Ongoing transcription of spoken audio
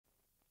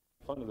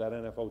fun of that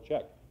NFO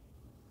check.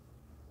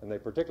 And they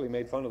particularly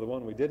made fun of the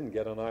one we didn't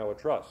get on Iowa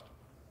Trust.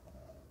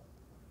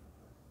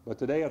 But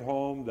today at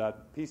home,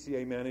 that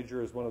PCA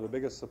manager is one of the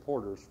biggest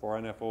supporters for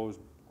NFO's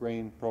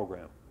grain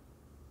program.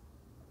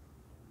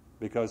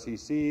 Because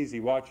he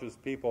watches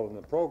people in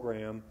the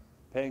program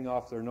paying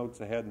off their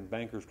notes ahead, and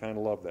bankers kind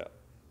of love that.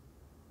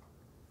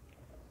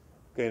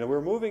 Okay, now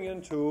we're moving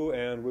into,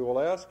 and we will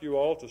ask you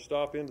all to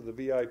stop into the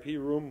VIP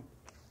room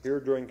here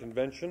during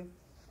convention.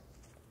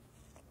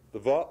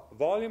 The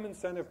volume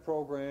incentive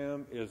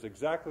program is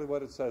exactly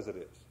what it says it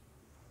is.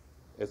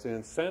 It's an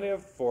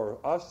incentive for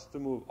us to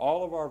move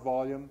all of our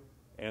volume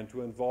and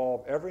to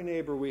involve every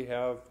neighbor we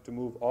have to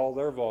move all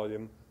their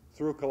volume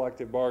through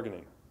collective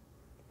bargaining.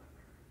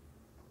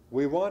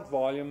 We want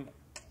volume,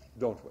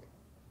 don't we?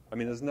 I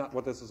mean, isn't that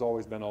what this has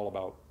always been all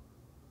about?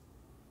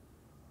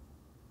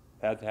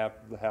 Have to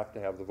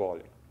have the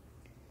volume.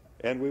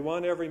 And we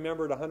want every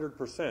member at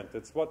 100%.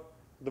 It's what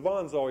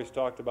Devon's always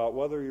talked about,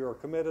 whether you're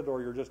committed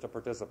or you're just a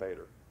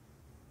participator.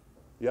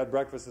 You had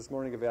breakfast this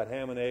morning, if you had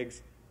ham and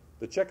eggs,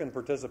 the chicken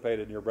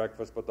participated in your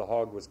breakfast, but the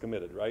hog was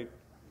committed, right?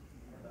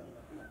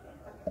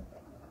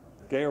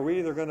 Okay, are we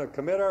either going to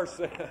commit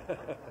ourselves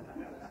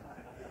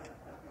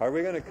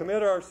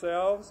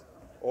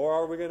or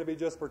are we going to be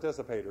just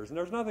participators? And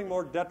there's nothing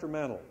more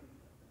detrimental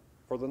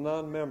for the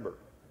non-member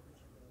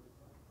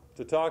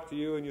to talk to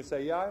you and you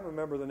say, yeah, I'm a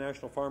member of the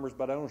National Farmers,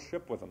 but I don't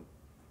ship with them.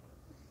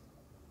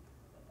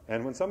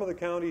 And when some of the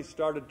counties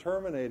started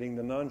terminating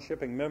the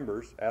non-shipping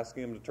members,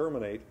 asking them to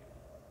terminate,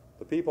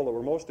 the people that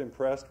were most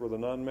impressed were the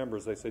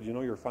non-members. They said, you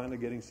know, you're finally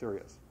getting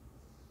serious.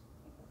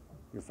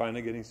 You're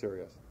finally getting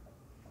serious.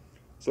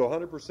 So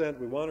 100%,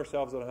 we want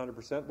ourselves at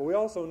 100%, but we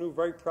also knew,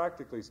 very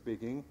practically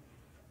speaking,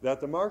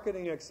 that the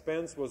marketing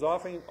expense was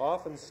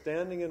often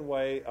standing in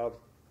way of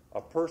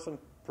a person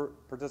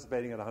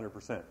participating at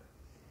 100%.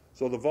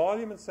 So the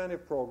volume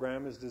incentive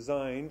program is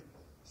designed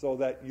so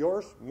that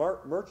your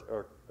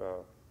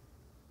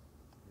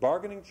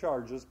bargaining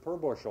charges per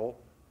bushel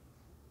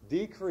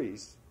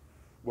decrease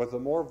with the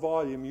more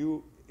volume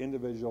you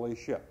individually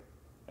ship.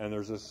 And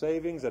there's a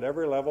savings at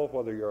every level,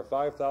 whether you're a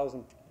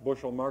 5,000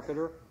 bushel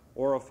marketer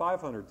or a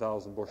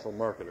 500,000 bushel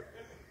marketer.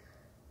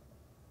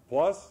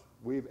 Plus,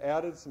 we've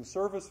added some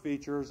service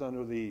features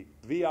under the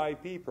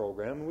VIP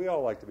program. And we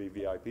all like to be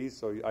VIPs,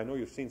 so I know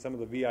you've seen some of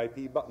the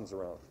VIP buttons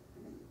around.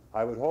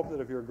 I would hope that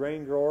if you're a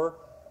grain grower,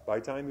 by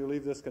the time you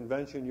leave this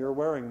convention, you're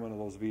wearing one of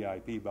those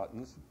VIP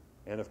buttons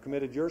and have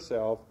committed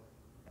yourself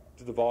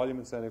to the volume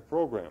incentive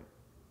program.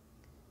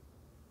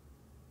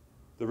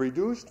 The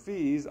reduced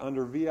fees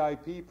under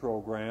VIP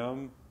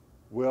program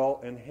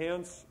will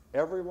enhance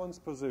everyone's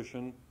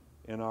position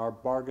in our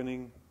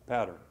bargaining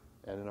pattern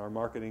and in our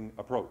marketing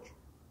approach.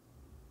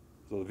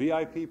 So the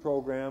VIP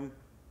program,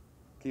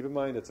 keep in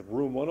mind it's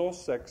room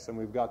 106, and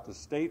we've got the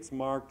states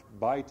marked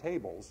by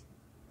tables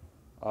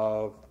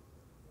of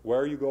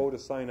where you go to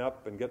sign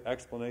up and get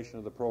explanation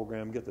of the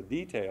program, get the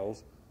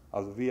details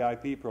of the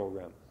VIP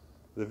program.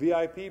 The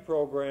VIP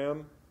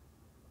program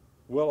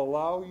will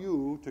allow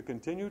you to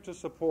continue to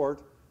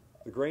support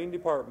the grain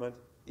department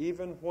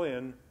even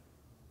when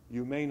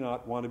you may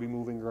not want to be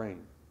moving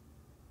grain.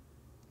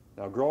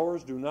 Now,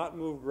 growers do not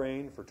move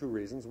grain for two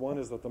reasons. One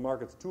is that the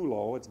market's too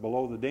low. It's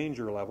below the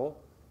danger level.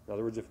 In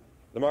other words, if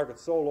the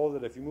market's so low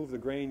that if you move the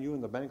grain, you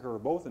and the banker are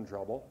both in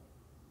trouble.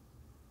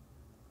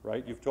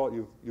 Right?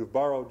 You've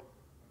borrowed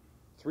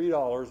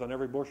 $3 on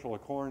every bushel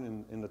of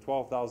corn in the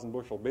 12,000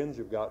 bushel bins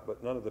you've got,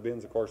 but none of the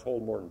bins, of course,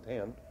 hold more than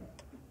 10.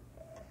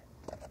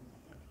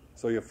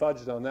 So you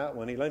fudged on that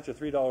one. He lent you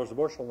 $3 a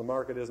bushel, and the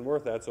market isn't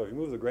worth that. So if you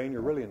move the grain,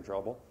 you're really in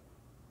trouble.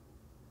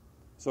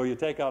 So you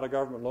take out a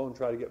government loan and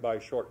try to get by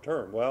short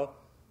term. Well,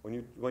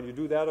 when you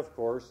do that, of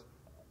course,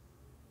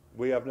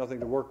 we have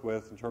nothing to work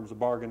with in terms of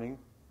bargaining,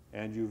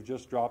 and you've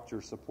just dropped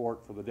your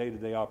support for the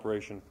day-to-day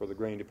operation for the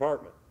grain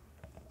department.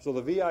 So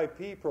the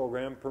VIP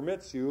program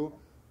permits you,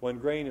 when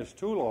grain is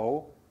too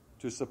low,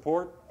 to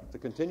support the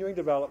continuing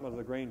development of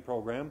the grain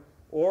program,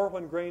 or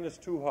when grain is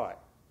too high.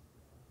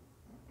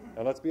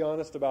 And let's be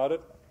honest about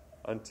it,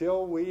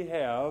 until we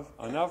have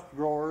enough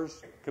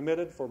growers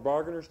committed for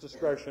bargainers'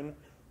 discretion,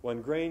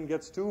 when grain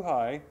gets too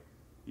high,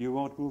 you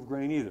won't move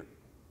grain either.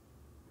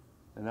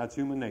 And that's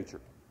human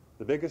nature.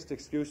 The biggest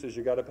excuse is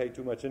you got to pay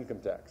too much income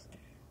tax.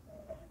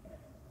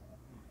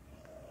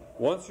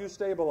 Once you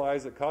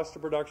stabilize at cost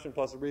of production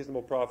plus a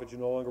reasonable profit, you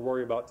no longer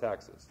worry about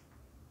taxes.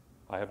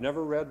 I have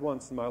never read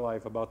once in my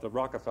life about the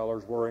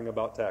Rockefellers worrying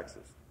about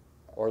taxes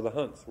or the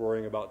Hunts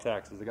worrying about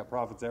taxes. They got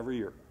profits every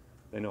year.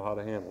 They know how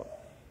to handle it.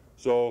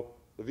 So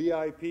the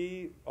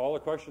VIP, all the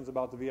questions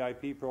about the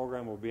VIP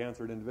program will be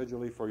answered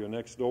individually for you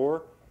next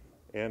door.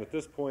 And at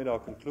this point, I'll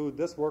conclude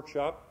this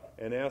workshop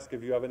and ask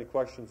if you have any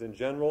questions in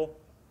general.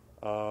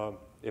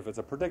 If it's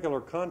a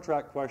particular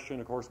contract question,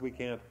 of course, we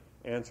can't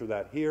answer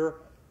that here,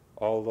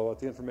 although at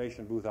the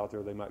information booth out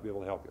there, they might be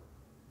able to help you.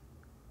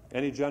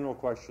 Any general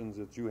questions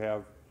that you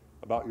have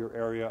about your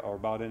area or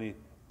about any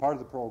part of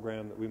the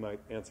program that we might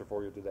answer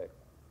for you today?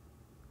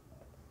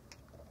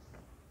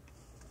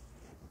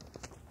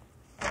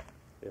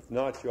 If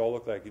not, you all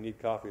look like you need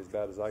coffee as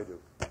bad as I do.